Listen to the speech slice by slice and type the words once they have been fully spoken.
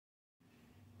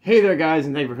Hey there guys,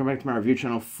 and thank you for coming back to my review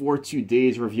channel for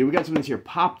today's review. We got something here,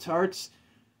 Pop-Tarts,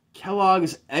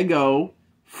 Kellogg's Eggo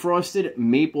Frosted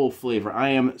Maple flavor. I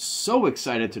am so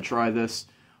excited to try this.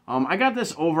 I got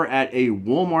this over at a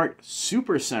Walmart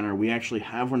Supercenter. We actually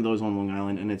have one of those on Long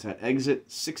Island, and it's at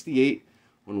exit 68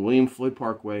 on William Floyd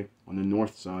Parkway on the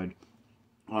north side.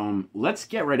 Let's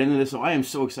get right into this. So I am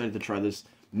so excited to try this.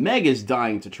 Meg is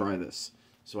dying to try this.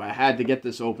 So I had to get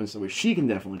this open so she can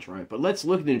definitely try it. But let's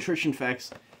look at the nutrition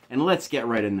facts and let's get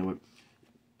right into it.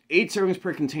 8 servings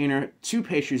per container, 2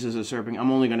 pastries as a serving. I'm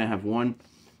only going to have 1.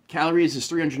 Calories is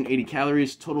 380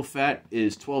 calories. Total fat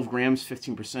is 12 grams,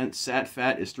 15%. Sat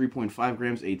fat is 3.5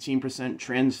 grams, 18%.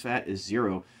 Trans fat is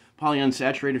 0.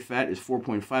 Polyunsaturated fat is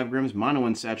 4.5 grams.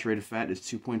 Monounsaturated fat is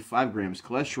 2.5 grams.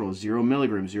 Cholesterol, 0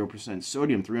 milligrams, 0%.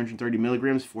 Sodium, 330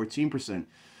 milligrams, 14%.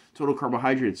 Total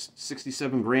carbohydrates,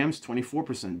 67 grams,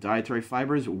 24%. Dietary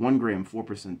fibers, 1 gram,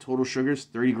 4%. Total sugars,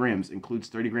 30 grams. Includes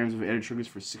 30 grams of added sugars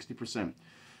for 60%.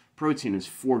 Protein is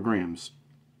 4 grams.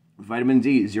 Vitamin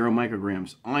D, 0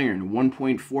 micrograms. Iron,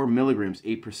 1.4 milligrams,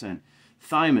 8%.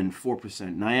 Thiamine,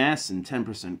 4%. Niacin,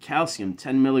 10%. Calcium,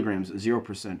 10 milligrams,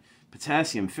 0%.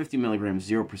 Potassium, 50 milligrams,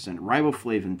 0%.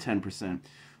 Riboflavin, 10%.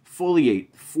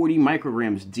 Foliate, 40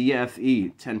 micrograms.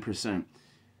 DFE, 10%.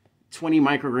 20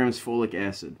 micrograms folic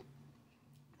acid.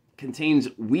 Contains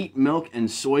wheat, milk,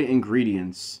 and soy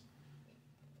ingredients.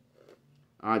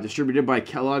 Distributed by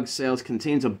Kellogg Sales.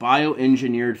 Contains a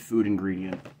bioengineered food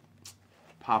ingredient.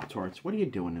 Pop-Tarts. What are you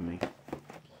doing to me?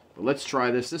 But let's try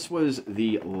this. This was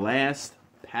the last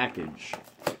package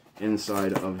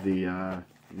inside of the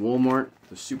Walmart,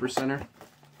 the Supercenter.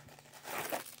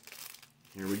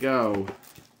 Here we go.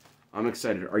 I'm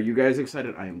excited. Are you guys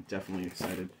excited? I am definitely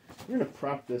excited. We're going to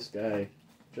prop this guy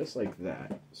just like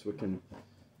that so it can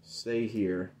stay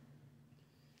here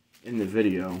in the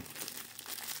video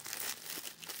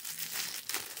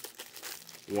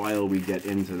while we get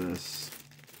into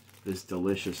this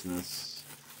deliciousness.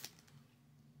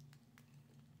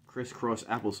 Crisscross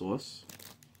applesauce.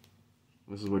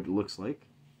 This is what it looks like.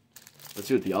 Let's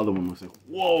see what the other one looks like.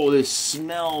 Whoa, this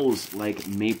smells like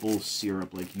maple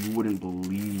syrup like you wouldn't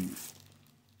believe.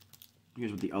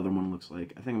 Here's what the other one looks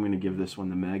like. I think I'm going to give this one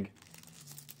to Meg.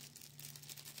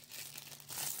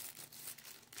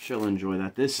 She'll enjoy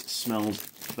that. This smells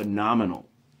phenomenal.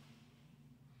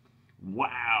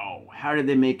 Wow. How did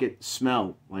they make it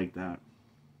smell like that?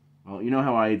 Well, you know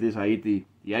how I eat this. I eat the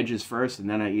edges first, and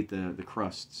then I eat the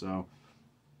crust, so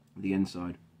the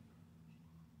inside.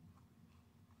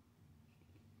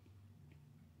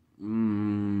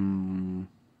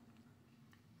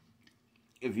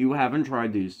 If you haven't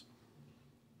tried these,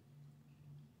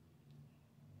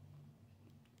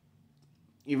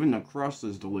 even the crust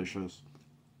is delicious.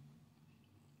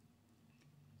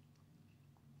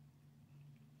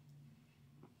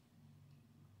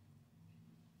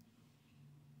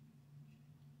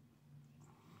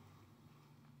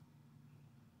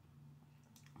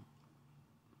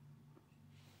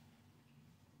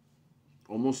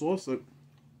 Almost lost it.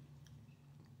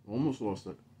 Almost lost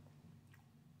it.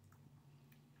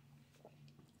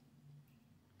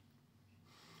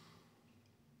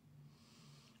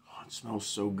 Oh, it smells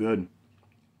so good.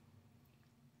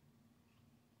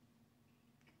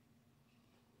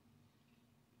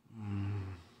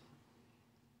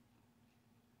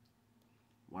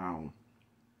 Wow.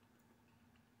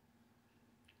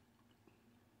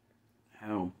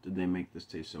 How did they make this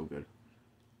taste so good?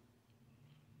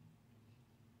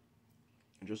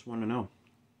 I just want to know.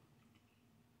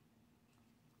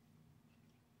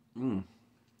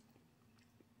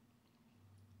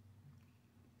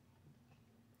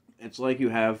 It's like you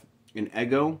have an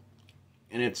Eggo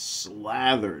and it's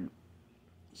slathered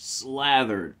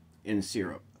in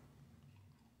syrup.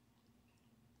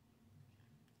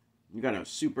 You got a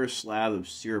super slab of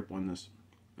syrup on this,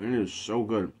 and it is so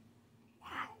good.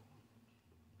 Wow.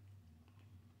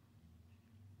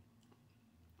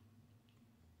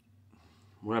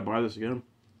 Would I buy this again?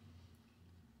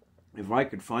 If I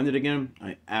could find it again,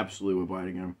 I absolutely would buy it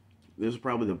again. This is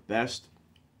probably the best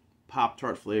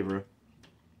Pop-Tart flavor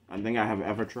I think I have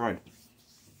ever tried.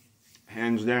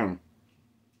 Hands down.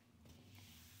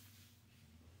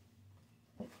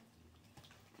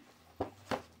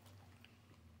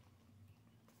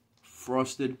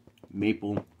 Frosted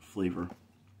maple flavor.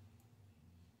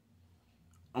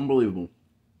 Unbelievable.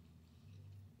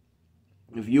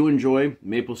 If you enjoy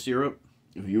maple syrup,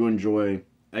 if you enjoy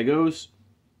Eggos,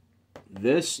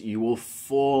 this you will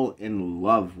fall in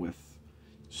love with.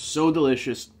 So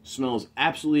delicious, smells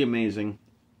absolutely amazing.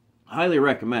 Highly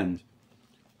recommend.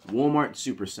 Walmart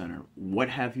Supercenter. What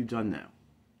have you done now?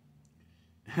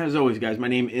 As always, guys, my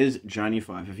name is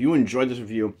Johnny5. If you enjoyed this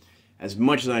review as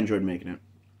much as I enjoyed making it,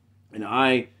 and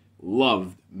I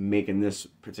loved making this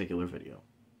particular video,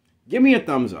 give me a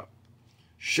thumbs up.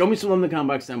 Show me some love in the comment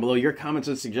box down below. Your comments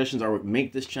and suggestions are what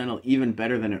make this channel even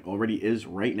better than it already is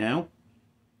right now.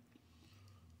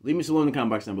 Leave me some love in the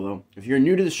comment box down below. If you're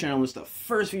new to this channel, this is the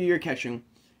first video you're catching,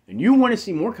 and you want to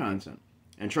see more content,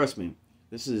 and trust me,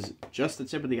 this is just the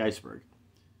tip of the iceberg,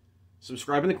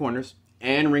 subscribe in the corners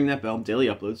and ring that bell, daily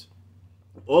uploads.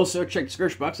 Also, check the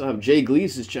description box. I'll have Jay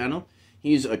Glee's channel.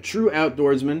 He's a true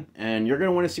outdoorsman, and you're going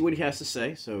to want to see what he has to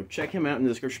say, so check him out in the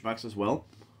description box as well.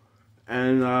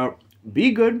 And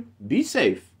be good, be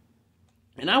safe,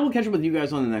 and I will catch up with you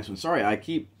guys on the next one. Sorry, I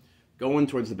keep going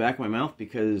towards the back of my mouth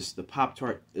because the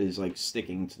Pop-Tart is like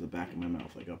sticking to the back of my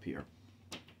mouth, like up here.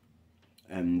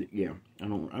 And yeah, I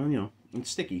don't, you know,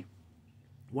 it's sticky.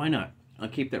 Why not? I'll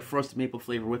keep that frosted maple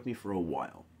flavor with me for a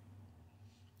while.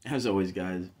 As always,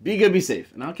 guys, be good, be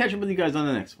safe, and I'll catch up with you guys on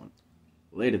the next one.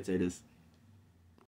 Later, taters.